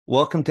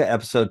Welcome to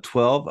episode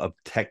 12 of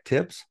Tech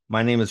Tips.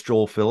 My name is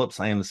Joel Phillips.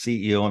 I am the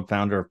CEO and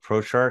founder of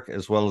ProShark,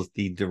 as well as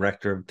the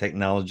director of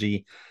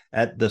technology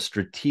at the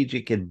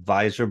Strategic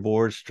Advisor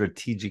Board,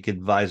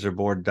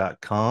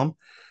 strategicadvisorboard.com.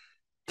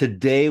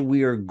 Today,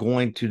 we're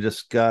going to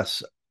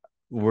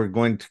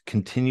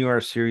continue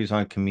our series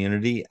on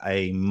community,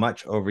 a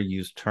much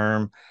overused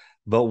term,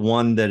 but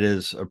one that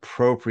is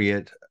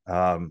appropriate.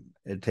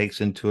 It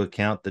takes into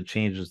account the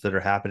changes that are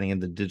happening in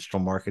the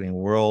digital marketing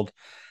world,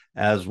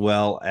 as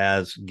well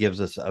as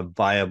gives us a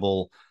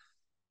viable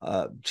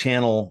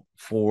channel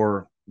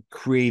for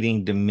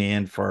creating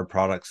demand for our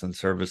products and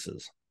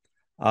services.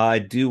 I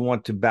do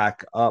want to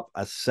back up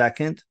a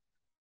second.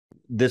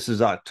 This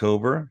is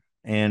October,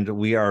 and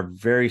we are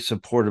very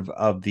supportive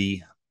of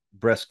the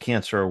breast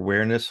cancer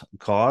awareness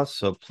cause,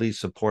 so please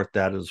support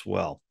that as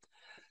well.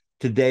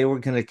 Today, we're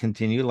going to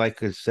continue,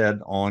 like I said,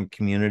 on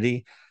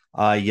community.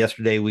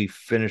 Yesterday, we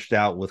finished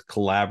out with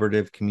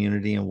collaborative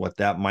community and what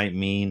that might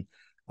mean.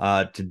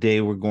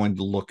 Today, we're going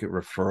to look at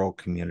referral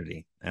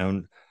community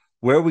and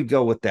where we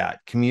go with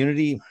that.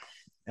 Community,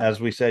 as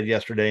we said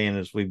yesterday, and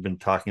as we've been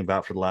talking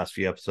about for the last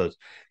few episodes,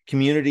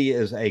 community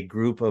is a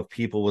group of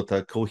people with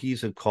a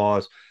cohesive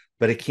cause,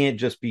 but it can't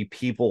just be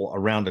people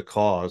around a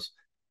cause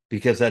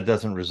because that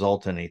doesn't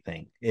result in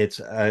anything. It's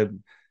a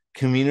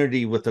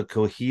community with a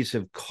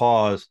cohesive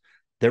cause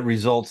that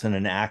results in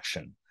an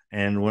action.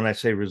 And when I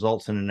say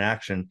results in an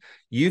action,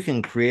 you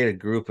can create a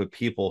group of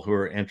people who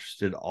are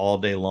interested all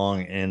day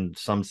long in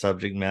some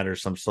subject matter,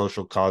 some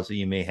social cause that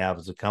you may have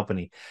as a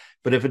company.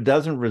 But if it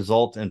doesn't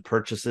result in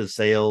purchases,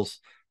 sales,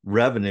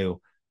 revenue,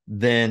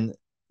 then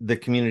the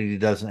community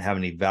doesn't have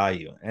any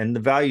value. And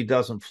the value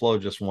doesn't flow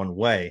just one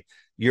way.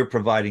 You're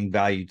providing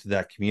value to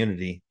that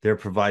community. They're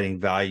providing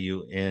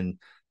value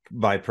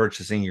by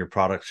purchasing your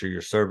products or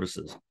your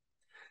services.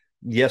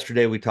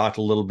 Yesterday, we talked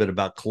a little bit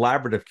about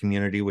collaborative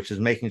community, which is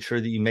making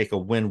sure that you make a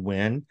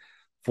win-win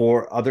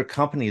for other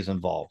companies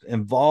involved.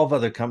 Involve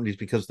other companies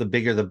because the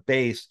bigger the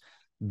base,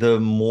 the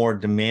more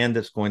demand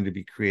that's going to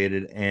be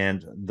created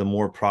and the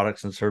more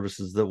products and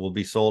services that will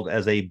be sold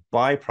as a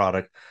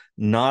byproduct,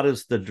 not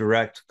as the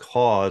direct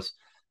cause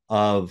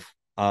of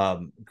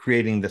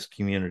creating this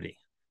community.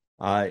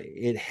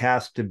 It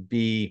has to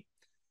be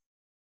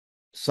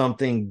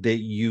something that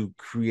you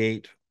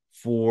create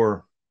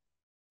for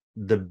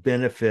the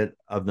benefit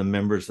of the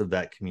members of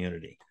that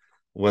community,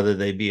 whether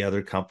they be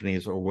other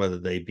companies or whether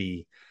they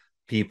be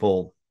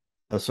people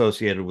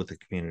associated with the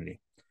community.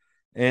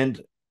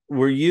 And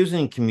we're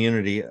using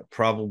community,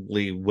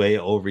 probably way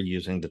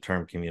overusing the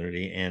term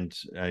community, and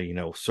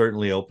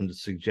certainly open to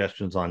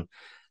suggestions on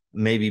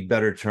maybe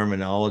better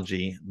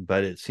terminology,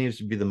 but it seems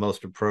to be the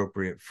most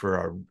appropriate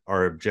for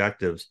our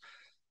objectives.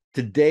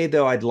 Today,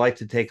 though, I'd like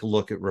to take a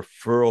look at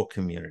referral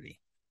community.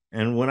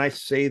 And when I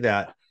say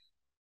that,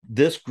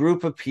 this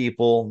group of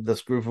people,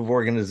 this group of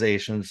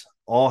organizations,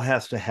 all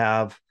has to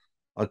have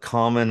a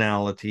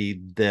commonality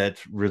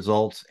that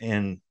results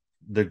in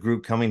the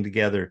group coming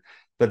together.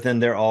 But then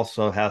there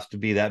also has to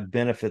be that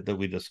benefit that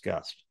we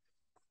discussed.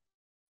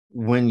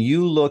 When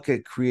you look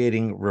at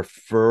creating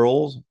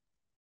referrals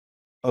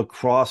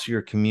across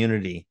your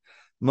community,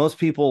 most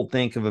people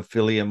think of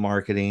affiliate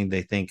marketing.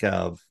 They think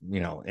of,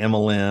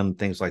 MLM,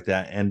 things like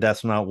that. And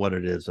that's not what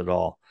it is at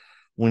all.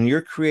 When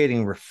you're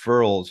creating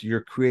referrals,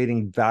 you're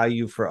creating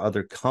value for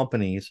other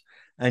companies,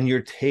 and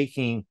you're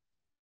taking,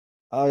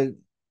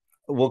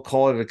 we'll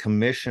call it a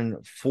commission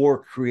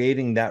for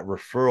creating that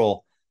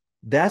referral.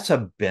 That's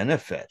a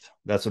benefit.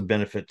 That's a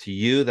benefit to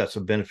you. That's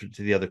a benefit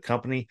to the other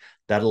company.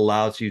 That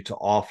allows you to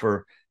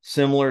offer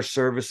similar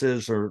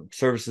services or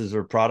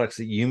products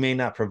that you may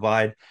not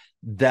provide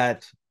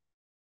that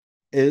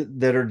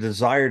are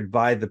desired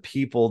by the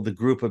people, the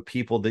group of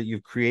people that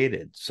you've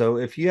created. So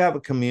if you have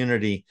a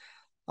community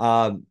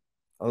of,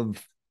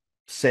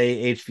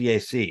 say,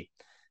 HVAC.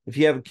 If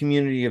you have a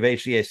community of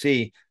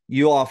HVAC,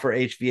 you offer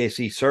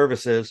HVAC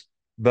services,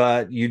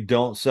 but you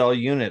don't sell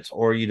units,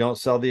 or you don't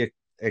sell the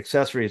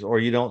accessories, or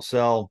you don't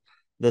sell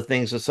the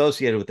things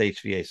associated with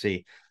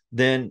HVAC,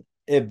 then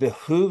it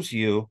behooves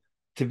you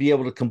to be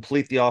able to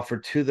complete the offer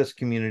to this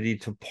community,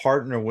 to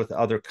partner with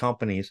other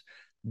companies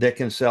that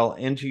can sell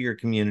into your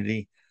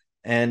community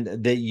and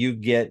that you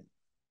get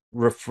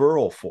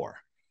referral for.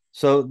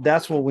 So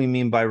that's what we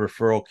mean by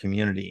referral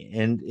community.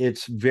 And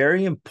it's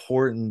very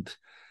important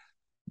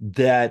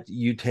that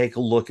you take a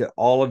look at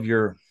all of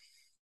your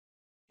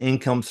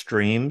income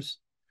streams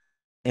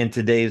in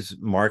today's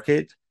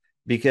market,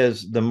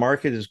 because the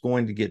market is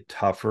going to get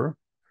tougher.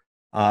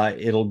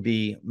 It'll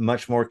be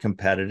much more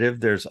competitive.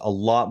 There's a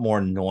lot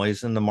more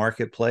noise in the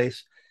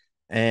marketplace,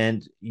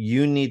 and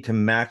you need to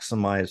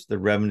maximize the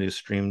revenue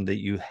stream that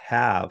you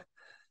have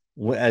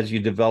as you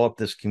develop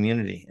this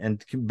community.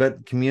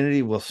 But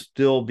community will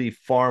still be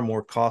far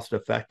more cost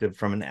effective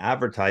from an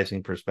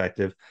advertising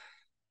perspective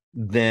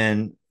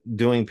than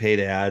doing paid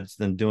ads,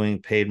 than doing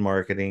paid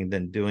marketing,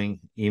 than doing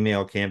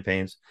email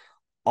campaigns.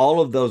 All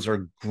of those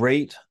are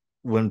great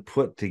when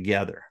put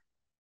together.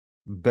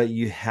 but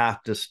you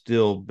have to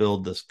still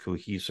build this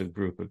cohesive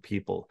group of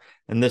people.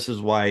 And this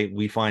is why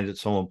we find it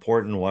so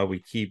important, why we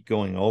keep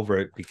going over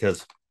it,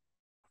 because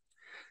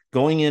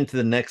going into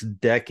the next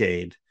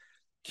decade,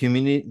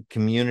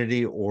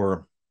 community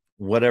or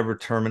whatever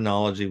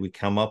terminology we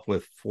come up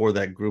with for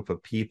that group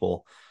of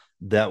people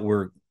that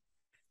we're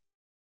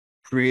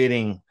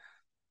creating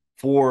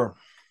for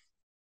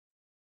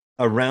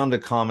around a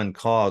common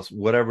cause,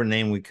 whatever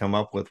name we come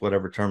up with,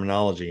 whatever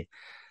terminology,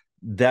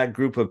 that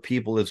group of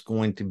people is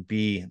going to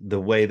be the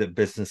way that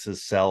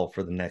businesses sell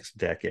for the next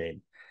decade.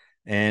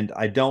 And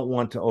I don't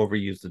want to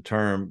overuse the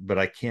term, but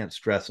I can't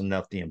stress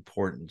enough the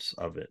importance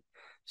of it.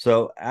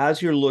 So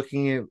as you're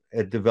looking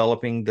at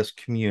developing this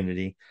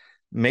community,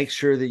 make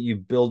sure that you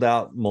build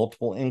out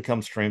multiple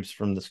income streams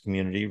from this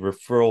community,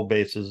 referral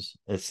bases,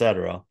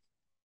 etc.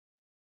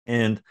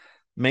 And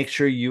make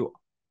sure you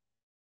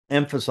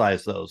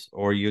emphasize those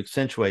or you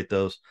accentuate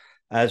those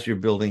as you're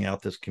building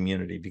out this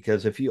community.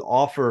 Because if you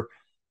offer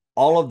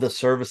all of the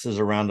services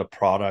around a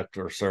product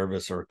or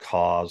service or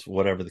cause,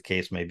 whatever the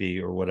case may be,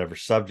 or whatever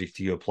subject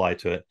you apply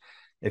to it,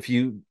 if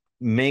you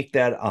make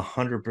that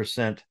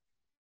 100%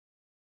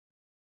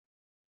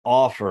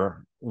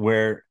 offer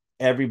where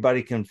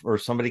everybody can, or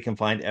somebody can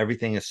find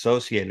everything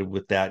associated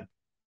with that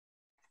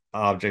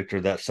object or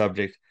that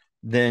subject,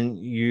 then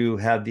you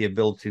have the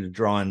ability to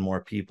draw in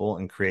more people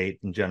and create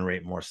and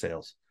generate more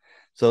sales.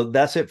 So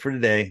that's it for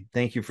today.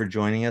 Thank you for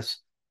joining us.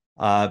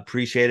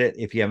 Appreciate it.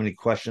 If you have any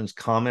questions,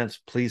 comments,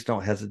 please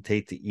don't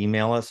hesitate to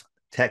email us,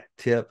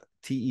 techtip,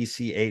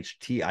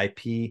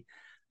 TECHTIP,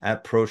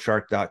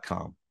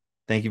 @proshark.com.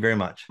 Thank you very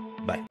much.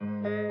 Bye.